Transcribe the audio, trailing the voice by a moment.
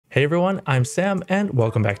Hey everyone, I'm Sam and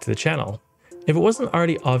welcome back to the channel. If it wasn't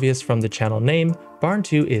already obvious from the channel name,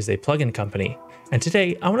 Barn2 is a plugin company. And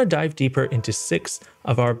today I want to dive deeper into 6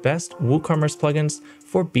 of our best WooCommerce plugins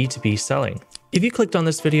for B2B selling. If you clicked on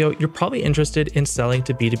this video, you're probably interested in selling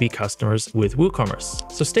to B2B customers with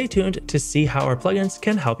WooCommerce. So stay tuned to see how our plugins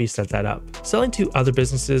can help you set that up. Selling to other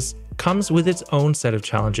businesses comes with its own set of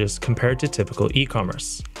challenges compared to typical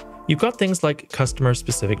e-commerce. You've got things like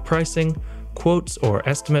customer-specific pricing, quotes or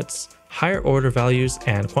estimates, higher order values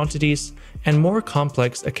and quantities, and more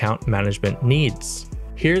complex account management needs.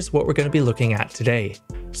 Here's what we're going to be looking at today.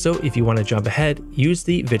 So if you want to jump ahead, use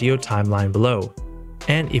the video timeline below.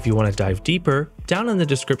 And if you want to dive deeper, down in the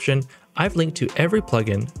description, I've linked to every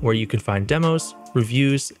plugin where you can find demos,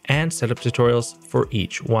 reviews, and setup tutorials for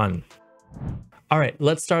each one. All right,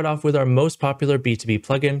 let's start off with our most popular B2B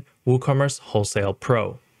plugin, WooCommerce Wholesale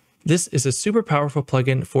Pro. This is a super powerful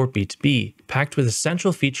plugin for B2B, packed with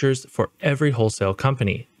essential features for every wholesale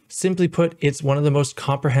company. Simply put, it's one of the most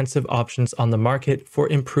comprehensive options on the market for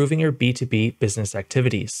improving your B2B business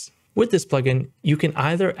activities. With this plugin, you can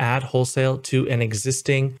either add wholesale to an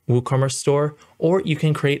existing WooCommerce store, or you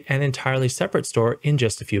can create an entirely separate store in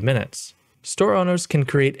just a few minutes. Store owners can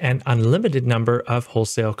create an unlimited number of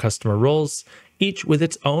wholesale customer roles, each with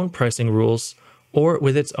its own pricing rules or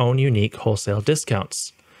with its own unique wholesale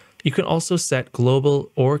discounts. You can also set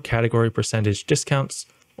global or category percentage discounts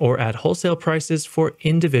or add wholesale prices for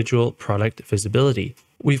individual product visibility.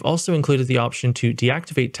 We've also included the option to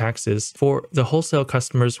deactivate taxes for the wholesale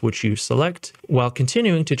customers which you select, while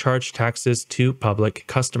continuing to charge taxes to public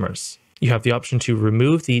customers. You have the option to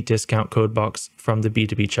remove the discount code box from the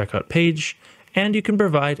B2B checkout page, and you can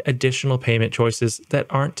provide additional payment choices that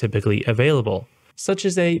aren't typically available, such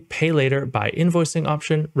as a pay later by invoicing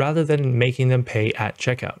option rather than making them pay at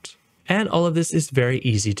checkout. And all of this is very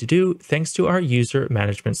easy to do thanks to our user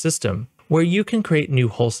management system, where you can create new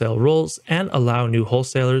wholesale roles and allow new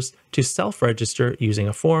wholesalers to self-register using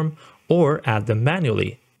a form or add them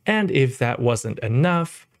manually. And if that wasn't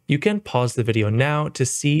enough, you can pause the video now to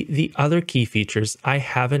see the other key features I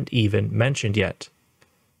haven't even mentioned yet.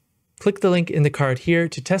 Click the link in the card here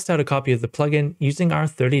to test out a copy of the plugin using our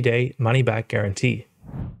 30-day money-back guarantee.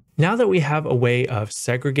 Now that we have a way of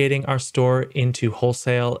segregating our store into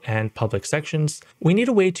wholesale and public sections, we need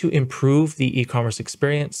a way to improve the e-commerce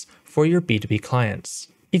experience for your B2B clients.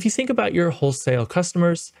 If you think about your wholesale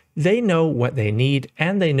customers, they know what they need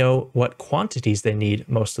and they know what quantities they need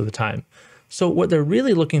most of the time. So what they're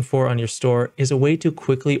really looking for on your store is a way to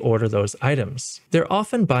quickly order those items. They're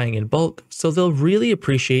often buying in bulk, so they'll really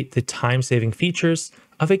appreciate the time-saving features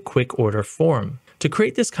of a quick order form. To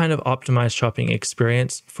create this kind of optimized shopping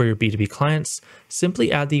experience for your B2B clients,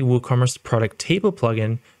 simply add the WooCommerce product table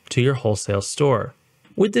plugin to your wholesale store.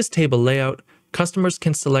 With this table layout, customers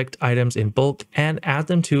can select items in bulk and add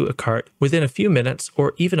them to a cart within a few minutes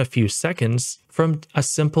or even a few seconds from a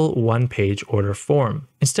simple one-page order form.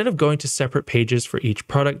 Instead of going to separate pages for each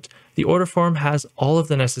product, the order form has all of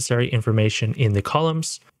the necessary information in the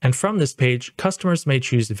columns, and from this page, customers may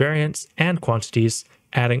choose variants and quantities,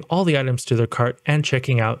 adding all the items to their cart and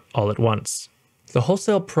checking out all at once. The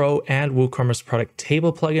Wholesale Pro and WooCommerce product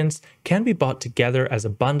table plugins can be bought together as a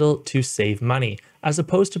bundle to save money, as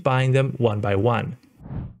opposed to buying them one by one.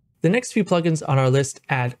 The next few plugins on our list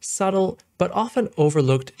add subtle but often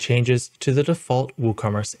overlooked changes to the default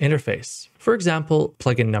WooCommerce interface. For example,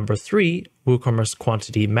 plugin number 3, WooCommerce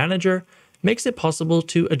Quantity Manager, makes it possible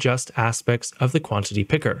to adjust aspects of the quantity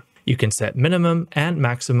picker. You can set minimum and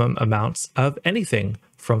maximum amounts of anything,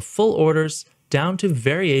 from full orders down to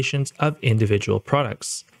variations of individual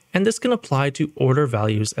products. And this can apply to order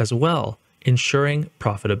values as well, ensuring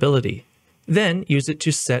profitability. Then use it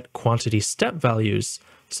to set quantity step values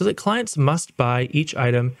so that clients must buy each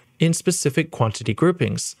item in specific quantity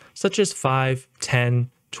groupings, such as 5, 10,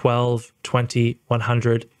 12, 20,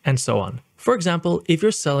 100, and so on. For example, if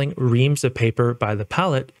you're selling reams of paper by the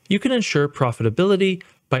pallet, you can ensure profitability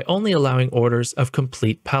by only allowing orders of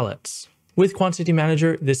complete pallets. With Quantity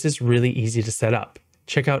Manager, this is really easy to set up.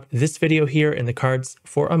 Check out this video here in the cards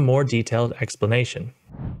for a more detailed explanation.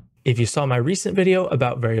 If you saw my recent video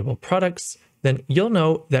about variable products, then you'll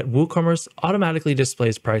know that WooCommerce automatically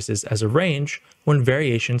displays prices as a range when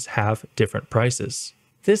variations have different prices.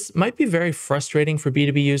 This might be very frustrating for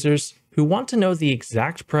B2B users who want to know the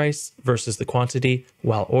exact price versus the quantity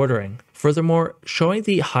while ordering. Furthermore, showing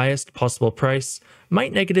the highest possible price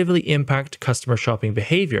might negatively impact customer shopping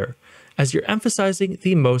behavior, as you're emphasizing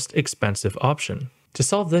the most expensive option. To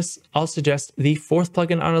solve this, I'll suggest the 4th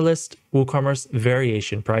plugin on our list, WooCommerce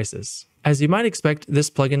Variation Prices. As you might expect, this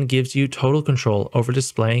plugin gives you total control over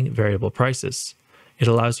displaying variable prices. It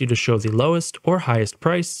allows you to show the lowest or highest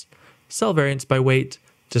price, sell variants by weight,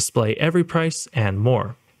 display every price, and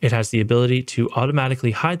more. It has the ability to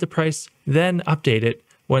automatically hide the price, then update it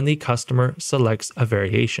when the customer selects a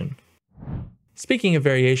variation. Speaking of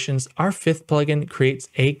variations, our fifth plugin creates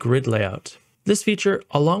a grid layout. This feature,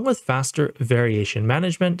 along with faster variation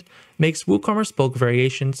management, makes WooCommerce bulk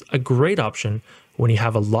variations a great option when you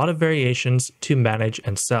have a lot of variations to manage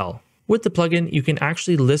and sell. With the plugin, you can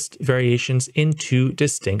actually list variations in two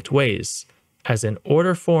distinct ways, as an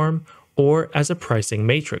order form or as a pricing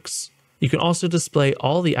matrix. You can also display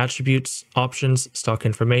all the attributes, options, stock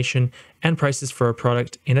information, and prices for a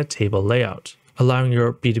product in a table layout, allowing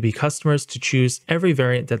your B2B customers to choose every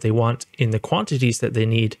variant that they want in the quantities that they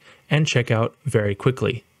need and check out very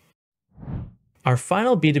quickly. Our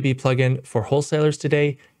final B2B plugin for wholesalers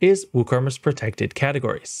today is WooCommerce Protected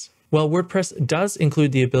Categories. While WordPress does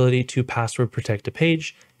include the ability to password protect a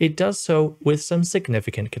page, it does so with some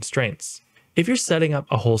significant constraints. If you're setting up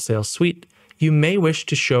a wholesale suite, you may wish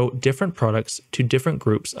to show different products to different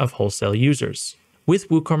groups of wholesale users. With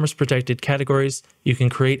WooCommerce Protected Categories, you can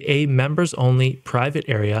create a members-only private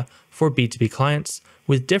area for B2B clients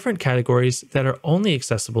with different categories that are only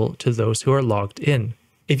accessible to those who are logged in.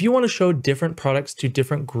 If you want to show different products to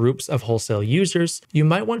different groups of wholesale users, you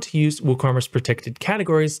might want to use WooCommerce Protected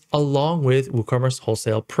Categories along with WooCommerce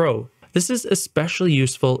Wholesale Pro. This is especially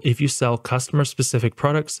useful if you sell customer-specific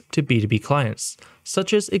products to B2B clients,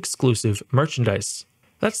 such as exclusive merchandise.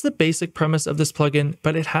 That's the basic premise of this plugin,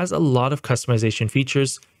 but it has a lot of customization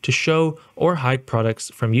features to show or hide products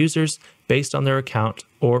from users based on their account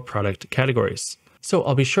or product categories. So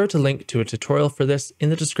I'll be sure to link to a tutorial for this in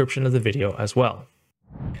the description of the video as well.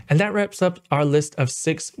 And that wraps up our list of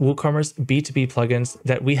 6 WooCommerce B2B plugins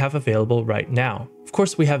that we have available right now. Of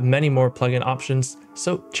course, we have many more plugin options,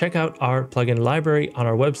 so check out our plugin library on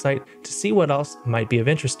our website to see what else might be of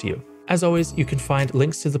interest to you. As always, you can find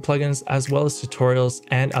links to the plugins as well as tutorials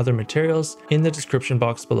and other materials in the description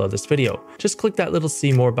box below this video. Just click that little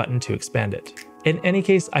See More button to expand it. In any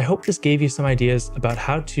case, I hope this gave you some ideas about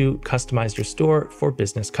how to customize your store for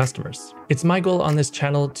business customers. It's my goal on this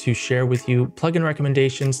channel to share with you plugin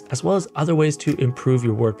recommendations as well as other ways to improve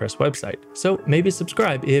your WordPress website. So maybe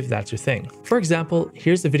subscribe if that's your thing. For example,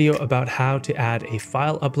 here's a video about how to add a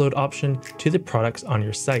file upload option to the products on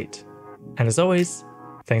your site. And as always,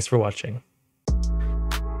 thanks for watching.